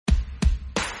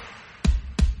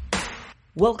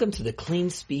Welcome to the Clean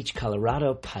Speech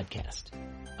Colorado podcast.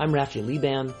 I'm Raphael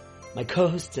Liban. My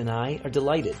co-hosts and I are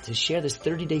delighted to share this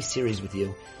 30-day series with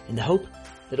you in the hope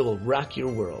that it will rock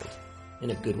your world.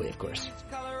 In a good way, of course.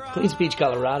 Clean Speech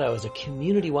Colorado is a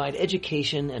community-wide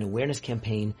education and awareness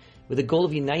campaign with the goal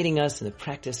of uniting us in the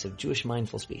practice of Jewish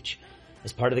mindful speech.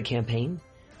 As part of the campaign,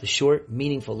 the short,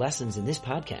 meaningful lessons in this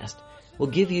podcast will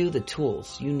give you the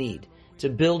tools you need to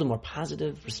build a more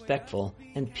positive, respectful,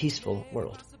 and peaceful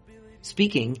world.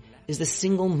 Speaking is the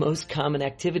single most common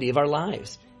activity of our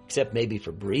lives, except maybe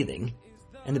for breathing.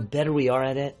 And the better we are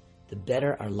at it, the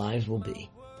better our lives will be.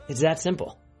 It's that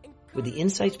simple. With the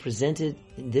insights presented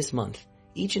in this month,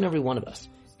 each and every one of us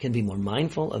can be more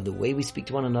mindful of the way we speak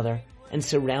to one another and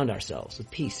surround ourselves with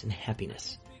peace and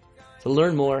happiness. To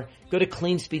learn more, go to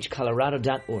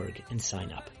cleanspeechcolorado.org and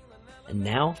sign up. And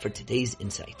now for today's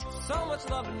insight. So much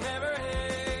love and never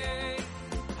hate.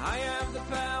 I have the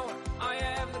power. I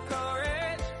have the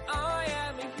courage. I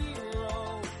am a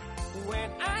hero.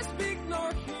 When I speak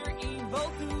nor hear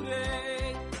evil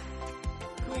today,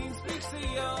 Clean Speech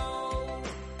CEO.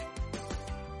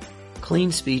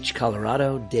 Clean Speech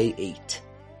Colorado, Day 8.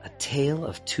 A Tale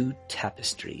of Two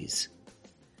Tapestries.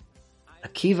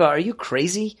 Akiva, are you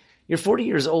crazy? You're 40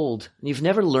 years old, and you've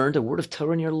never learned a word of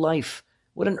Torah in your life.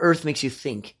 What on earth makes you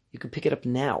think you could pick it up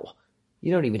now?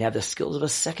 You don't even have the skills of a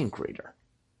second grader.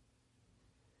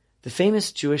 The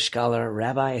famous Jewish scholar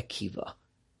Rabbi Akiva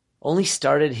only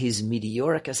started his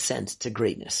meteoric ascent to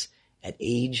greatness at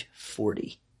age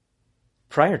 40.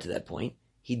 Prior to that point,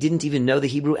 he didn't even know the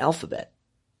Hebrew alphabet.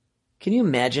 Can you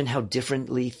imagine how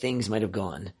differently things might have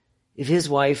gone if his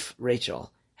wife,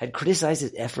 Rachel, had criticized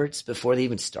his efforts before they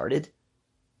even started?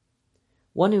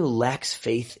 One who lacks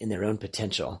faith in their own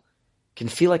potential can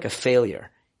feel like a failure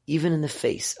even in the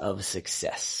face of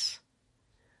success.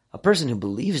 A person who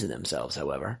believes in themselves,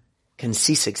 however, can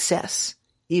see success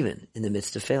even in the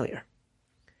midst of failure.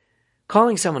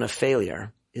 Calling someone a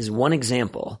failure is one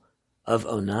example of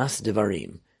onas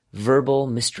devarim, verbal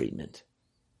mistreatment.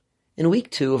 In week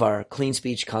 2 of our Clean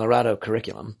Speech Colorado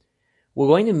curriculum, we're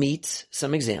going to meet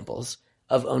some examples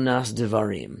of onas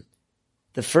devarim.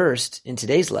 The first in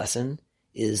today's lesson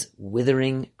is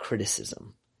withering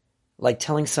criticism, like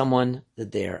telling someone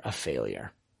that they're a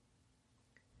failure.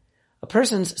 A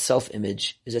person's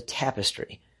self-image is a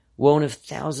tapestry woven of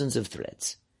thousands of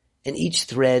threads, and each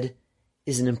thread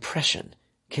is an impression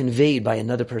conveyed by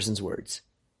another person's words.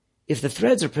 If the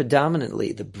threads are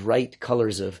predominantly the bright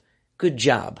colors of good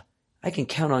job, I can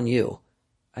count on you,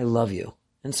 I love you,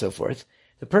 and so forth,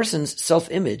 the person's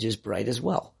self-image is bright as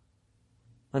well.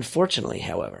 Unfortunately,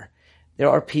 however,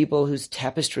 there are people whose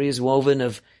tapestry is woven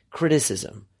of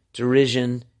criticism,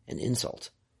 derision, and insult.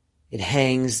 It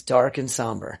hangs dark and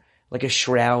somber, like a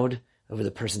shroud over the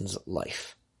person's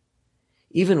life.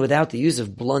 Even without the use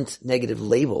of blunt negative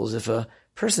labels, if a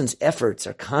person's efforts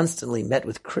are constantly met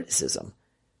with criticism,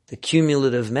 the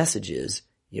cumulative message is,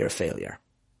 you're a failure.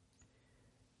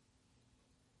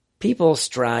 People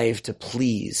strive to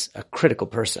please a critical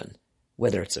person,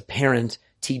 whether it's a parent,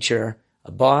 teacher,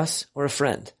 a boss, or a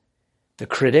friend. The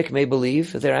critic may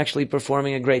believe that they're actually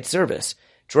performing a great service,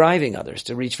 driving others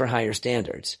to reach for higher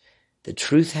standards. The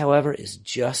truth, however, is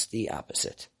just the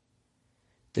opposite.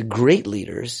 The great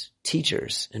leaders,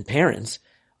 teachers, and parents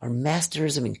are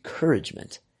masters of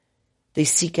encouragement. They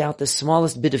seek out the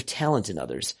smallest bit of talent in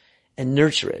others and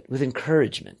nurture it with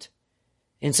encouragement.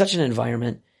 In such an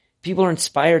environment, people are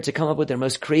inspired to come up with their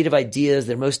most creative ideas,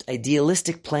 their most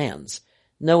idealistic plans,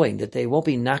 knowing that they won't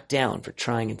be knocked down for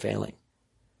trying and failing.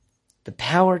 The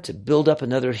power to build up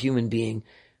another human being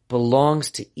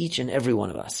belongs to each and every one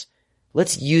of us.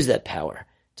 Let's use that power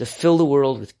to fill the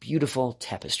world with beautiful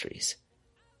tapestries.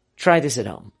 Try this at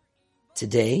home.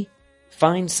 Today,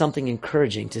 find something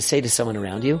encouraging to say to someone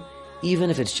around you,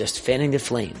 even if it's just fanning the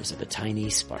flames of a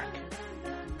tiny spark.